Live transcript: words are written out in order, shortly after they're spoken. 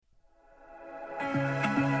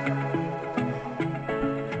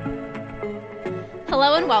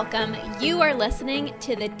Hello and welcome. You are listening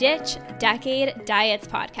to the Ditch Decade Diets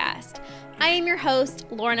podcast. I am your host,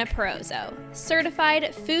 Lorna Perozzo,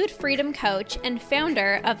 certified food freedom coach and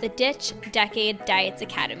founder of the Ditch Decade Diets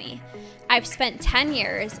Academy. I've spent 10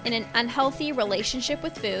 years in an unhealthy relationship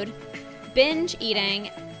with food, binge eating,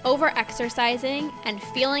 over-exercising, and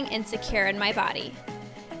feeling insecure in my body.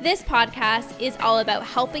 This podcast is all about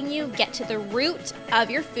helping you get to the root of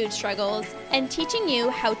your food struggles and teaching you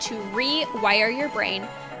how to rewire your brain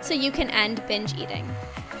so you can end binge eating.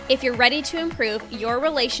 If you're ready to improve your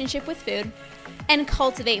relationship with food and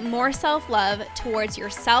cultivate more self-love towards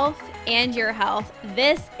yourself and your health,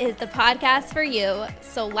 this is the podcast for you.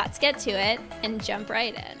 So let's get to it and jump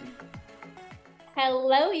right in.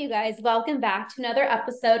 Hello, you guys. Welcome back to another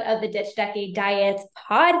episode of the Ditch Decade Diets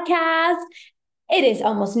podcast. It is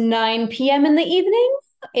almost 9 p.m. in the evening.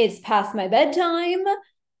 It's past my bedtime,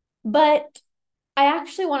 but I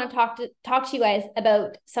actually want to talk to you guys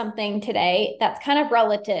about something today that's kind of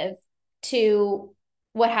relative to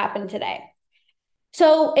what happened today.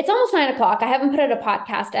 So it's almost 9 o'clock. I haven't put a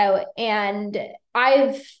podcast out, and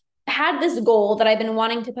I've had this goal that I've been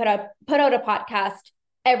wanting to put out a podcast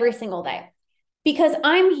every single day because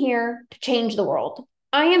I'm here to change the world.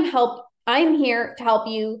 I'm here to help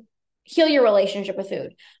you heal your relationship with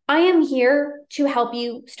food. I am here to help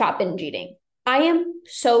you stop binge eating. I am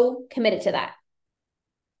so committed to that.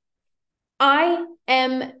 I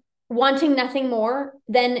am wanting nothing more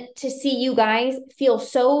than to see you guys feel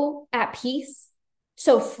so at peace,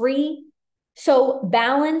 so free, so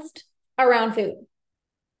balanced around food.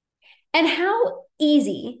 And how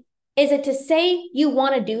easy is it to say you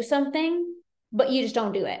want to do something, but you just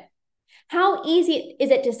don't do it? How easy is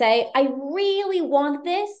it to say, I really want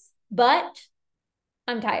this, but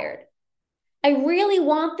I'm tired. I really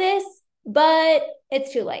want this, but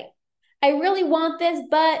it's too late. I really want this,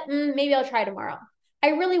 but maybe I'll try tomorrow.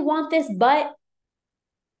 I really want this, but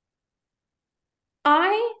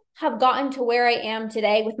I have gotten to where I am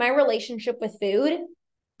today with my relationship with food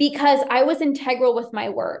because I was integral with my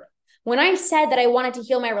word. When I said that I wanted to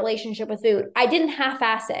heal my relationship with food, I didn't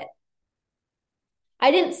half-ass it.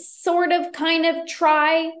 I didn't kind of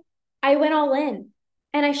try. I went all in.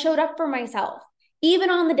 And I showed up for myself, even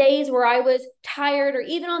on the days where I was tired, or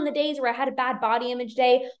even on the days where I had a bad body image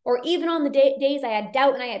day, or even on the days I had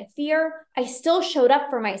doubt and I had fear. I still showed up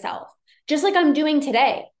for myself, just like I'm doing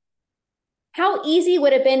today. How easy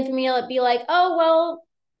would it have been for me to be like, oh, well,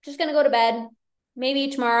 just going to go to bed. Maybe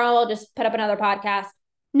tomorrow I'll just put up another podcast.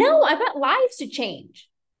 No, I've got lives to change.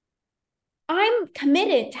 I'm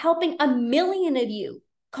committed to helping 1 million of you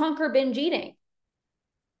conquer binge eating.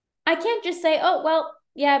 I can't just say, oh, well,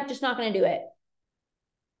 yeah, I'm just not going to do it.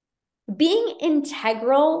 Being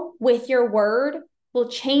integral with your word will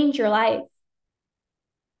change your life.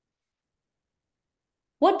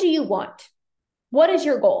 What do you want? What is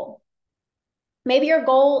your goal? Maybe your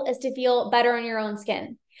goal is to feel better in your own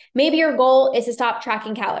skin. Maybe your goal is to stop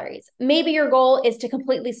tracking calories. Maybe your goal is to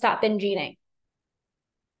completely stop binge eating.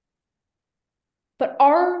 But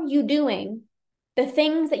are you doing the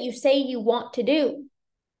things that you say you want to do?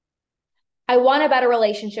 I want a better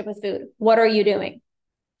relationship with food. What are you doing?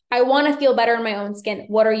 I want to feel better in my own skin.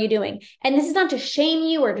 What are you doing? And this is not to shame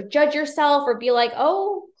you or to judge yourself or be like,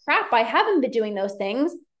 oh, crap, I haven't been doing those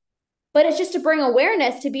things. But it's just to bring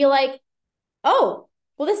awareness to be like, oh,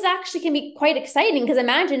 well, this actually can be quite exciting because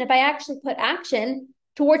imagine if I actually put action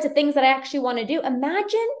towards the things that I actually want to do.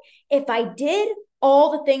 Imagine if I did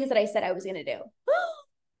all the things that I said I was going to do.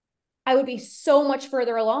 I would be so much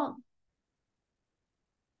further along.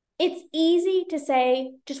 It's easy to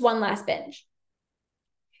say just one last binge.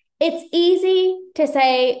 It's easy to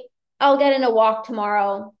say, I'll get in a walk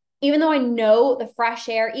tomorrow, even though I know the fresh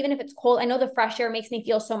air, even if it's cold, I know the fresh air makes me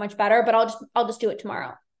feel so much better, but I'll just do it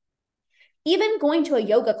tomorrow. Even going to a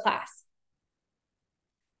yoga class.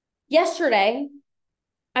 Yesterday,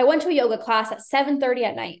 I went to a yoga class at 7:30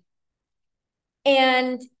 at night.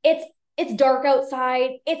 And it's dark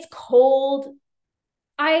outside, it's cold.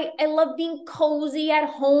 I love being cozy at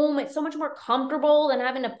home. It's so much more comfortable than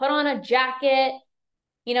having to put on a jacket,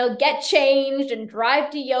 get changed and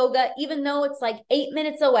drive to yoga, even though it's like 8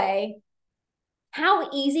 minutes away.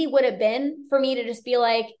 How easy would it have been for me to just be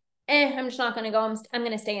like, I'm just not going to go. I'm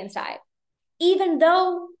going to stay inside. Even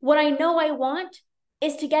though what I know I want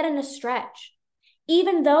is to get in a stretch.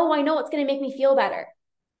 Even though I know it's going to make me feel better.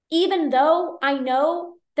 Even though I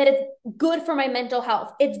know that it's good for my mental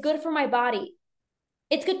health. It's good for my body.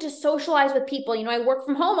 It's good to socialize with people. I work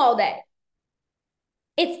from home all day.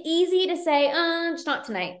 It's easy to say, just not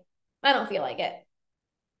tonight. I don't feel like it.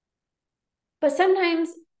 But sometimes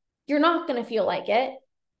you're not going to feel like it,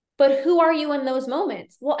 But who are you in those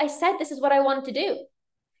moments? Well, I said this is what I wanted to do.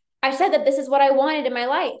 I said that this is what I wanted in my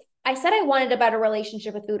life. I said I wanted a better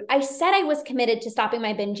relationship with food. I said I was committed to stopping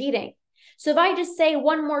my binge eating. So if I just say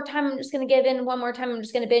one more time, I'm just going to give in, one more time, I'm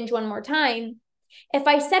just going to binge one more time. If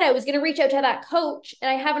I said I was going to reach out to that coach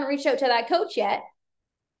and I haven't reached out to that coach yet,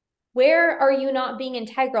 where are you not being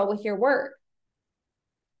integral with your word?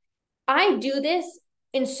 I do this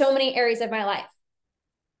in so many areas of my life.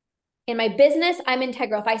 In my business, I'm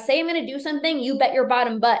integral. If I say I'm going to do something, you bet your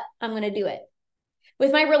bottom butt I'm going to do it.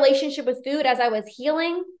 With my relationship with food, as I was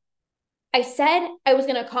healing, I said I was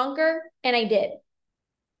going to conquer, and I did.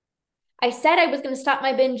 I said I was going to stop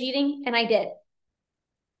my binge eating, and I did.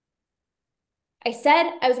 I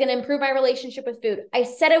said I was going to improve my relationship with food. I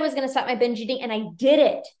said I was going to stop my binge eating, and I did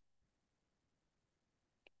it.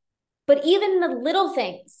 But even the little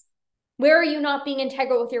things, where are you not being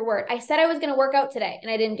integral with your word? I said I was going to work out today,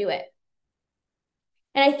 and I didn't do it.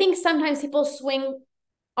 And I think sometimes people swing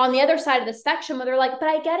on the other side of the spectrum where they're like, but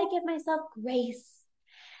I got to give myself grace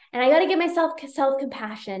and I got to give myself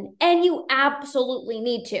self-compassion. And you absolutely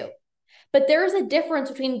need to. But there's a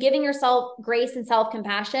difference between giving yourself grace and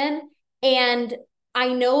self-compassion. And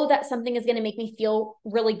I know that something is going to make me feel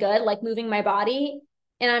really good, like moving my body,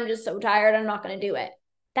 and I'm just so tired, I'm not going to do it.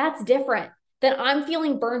 That's different than I'm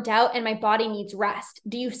feeling burnt out and my body needs rest.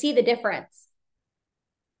 Do you see the difference?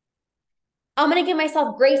 I'm going to give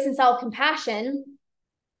myself grace and self-compassion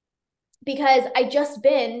because I just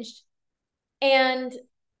binged, and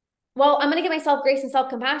well, I'm going to give myself grace and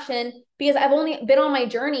self-compassion because I've only been on my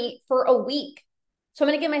journey for a week. So I'm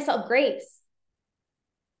going to give myself grace.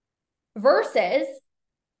 Versus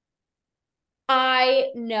I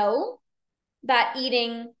know that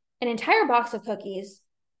eating an entire box of cookies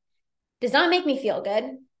does not make me feel good.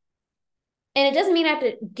 And it doesn't mean I have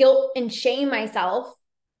to guilt and shame myself,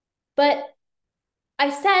 but I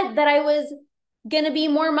said that I was going to be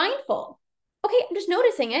more mindful. Okay, I'm just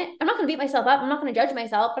noticing it. I'm not going to beat myself up. I'm not going to judge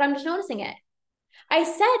myself, but I'm just noticing it. I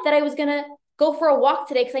said that I was going to go for a walk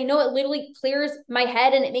today because I know it literally clears my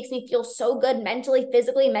head and it makes me feel so good mentally,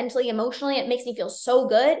 physically, mentally, emotionally. It makes me feel so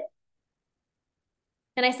good.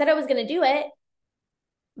 And I said I was going to do it,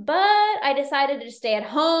 but I decided to just stay at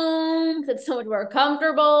home because it's so much more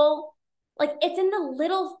comfortable. Like, it's in the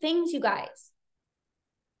little things, you guys.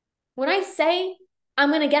 When I say I'm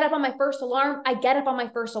going to get up on my first alarm, I get up on my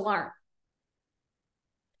first alarm.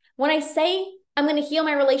 When I say I'm going to heal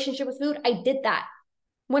my relationship with food, I did that.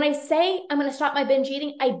 When I say I'm going to stop my binge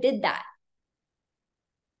eating, I did that.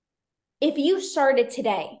 If you started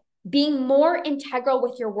today being more integral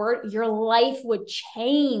with your word, your life would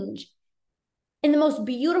change in the most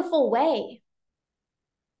beautiful way.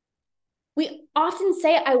 We often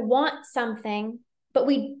say, I want something, but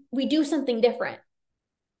we do something different.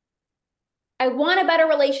 I want a better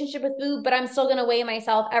relationship with food, but I'm still going to weigh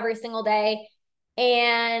myself every single day.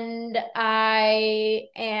 And I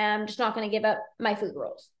am just not going to give up my food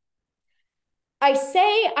rules. I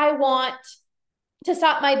say I want to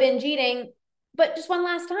stop my binge eating, but just one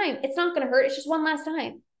last time. It's not going to hurt. It's just one last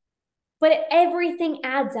time. But everything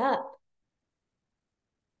adds up.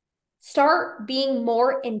 Start being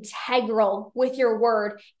more integral with your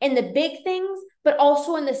word in the big things, but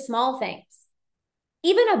also in the small things.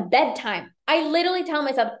 Even a bedtime. I literally tell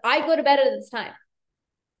myself, I go to bed at this time.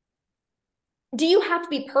 Do you have to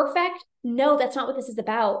be perfect? No, that's not what this is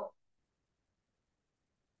about.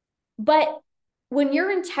 But when you're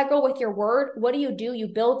integral with your word, what do? You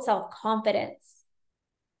build self-confidence.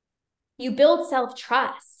 You build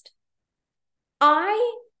self-trust.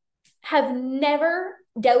 I have never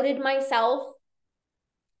doubted myself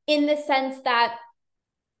in the sense that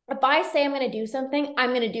if I say I'm going to do something, I'm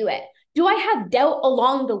going to do it. Do I have doubt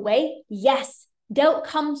along the way? Yes. Doubt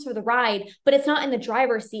comes for the ride, but it's not in the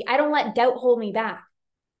driver's seat. I don't let doubt hold me back.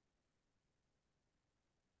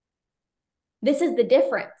 This is the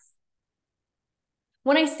difference.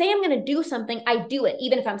 When I say I'm going to do something, I do it,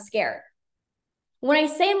 even if I'm scared. When I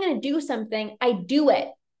say I'm going to do something, I do it.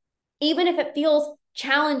 Even if it feels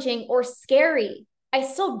challenging or scary, I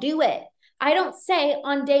still do it. I don't say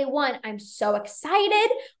on day one, I'm so excited,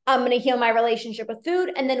 I'm going to heal my relationship with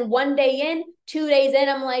food. And then 1 day in, 2 days in,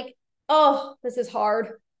 I'm like, oh, this is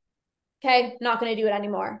hard. Okay, not going to do it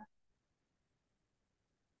anymore.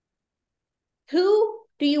 Who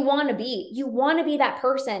do you want to be? You want to be that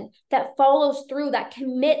person that follows through, that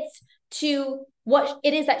commits to what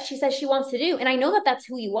it is that she says she wants to do. And I know that that's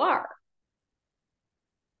who you are.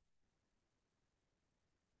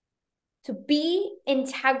 To be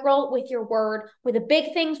integral with your word, with the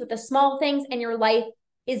big things, with the small things, and your life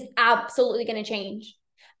is absolutely going to change.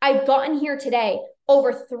 I've gotten here today,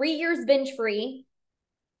 over 3 years binge free,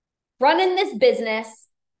 running this business,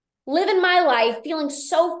 living my life, feeling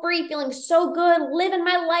so free, feeling so good, living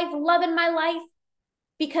my life, loving my life,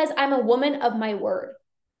 because I'm a woman of my word.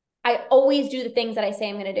 I always do the things that I say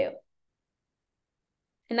I'm going to do.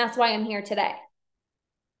 And that's why I'm here today.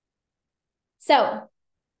 So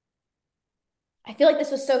I feel like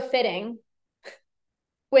this was so fitting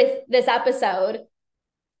with this episode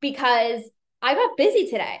because I got busy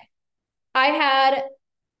today. I had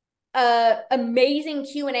an amazing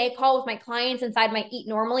Q&A call with my clients inside my Eat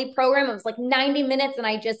Normally program. It was like 90 minutes and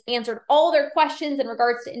I just answered all their questions in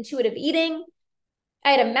regards to intuitive eating.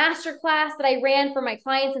 I had a masterclass that I ran for my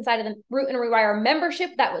clients inside of the Root and Rewire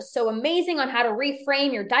membership that was so amazing on how to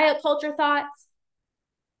reframe your diet culture thoughts.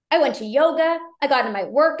 I went to yoga. I got in my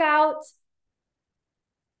workouts.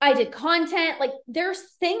 I did content. Like, there's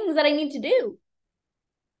things that I need to do.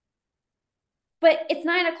 But it's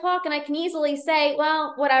 9 o'clock and I can easily say,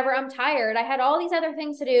 well, whatever, I'm tired. I had all these other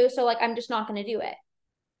things to do. So like, I'm just not going to do it.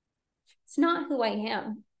 It's not who I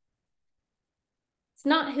am. It's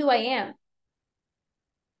not who I am.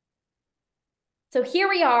 So here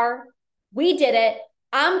we are. We did it.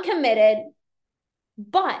 I'm committed.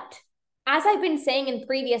 But as I've been saying in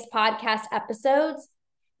previous podcast episodes,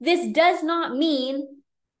 this does not mean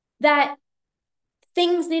that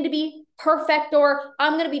things need to be perfect or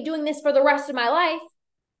I'm going to be doing this for the rest of my life.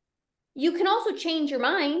 You can also change your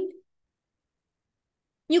mind.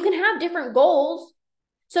 You can have different goals.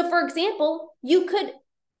 So for example, you could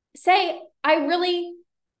say, I really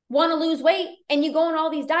want to lose weight, and you go on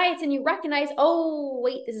all these diets and you recognize, oh,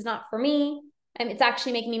 wait, this is not for me. And it's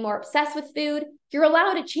actually making me more obsessed with food. You're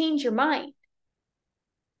allowed to change your mind.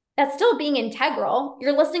 That's still being integral.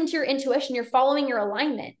 You're listening to your intuition. You're following your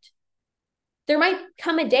alignment. There might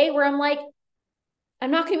come a day where I'm like,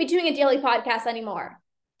 I'm not going to be doing a daily podcast anymore.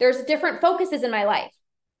 There's different focuses in my life,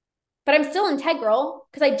 but I'm still integral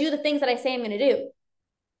because I do the things that I say I'm going to do.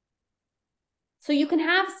 So you can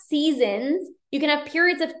have seasons, you can have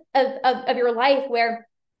periods of your life where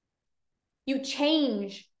you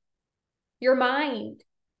change your mind.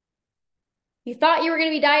 You thought you were going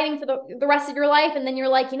to be dieting for the rest of your life, and then you're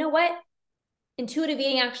like, you know what? Intuitive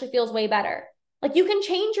eating actually feels way better. Like, you can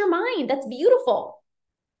change your mind. That's beautiful.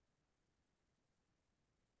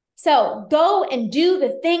 So go and do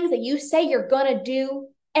the things that you say you're going to do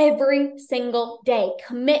every single day.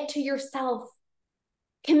 Commit to yourself.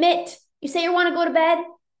 Commit. You say you want to go to bed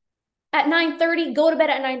at 9:30, go to bed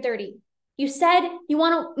at 9:30. You said you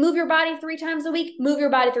want to move your body 3 times a week, move your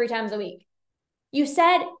body 3 times a week. You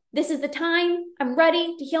said, this is the time, I'm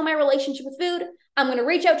ready to heal my relationship with food. I'm going to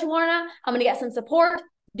reach out to Lorna. I'm going to get some support.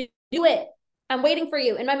 Do it. I'm waiting for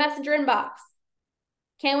you in my messenger inbox.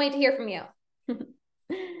 Can't wait to hear from you.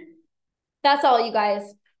 That's all, you guys.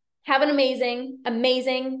 Have an amazing,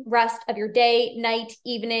 amazing rest of your day, night,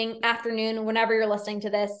 evening, afternoon, whenever you're listening to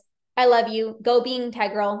this. I love you. Go be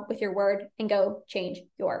integral with your word and go change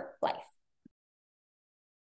your life.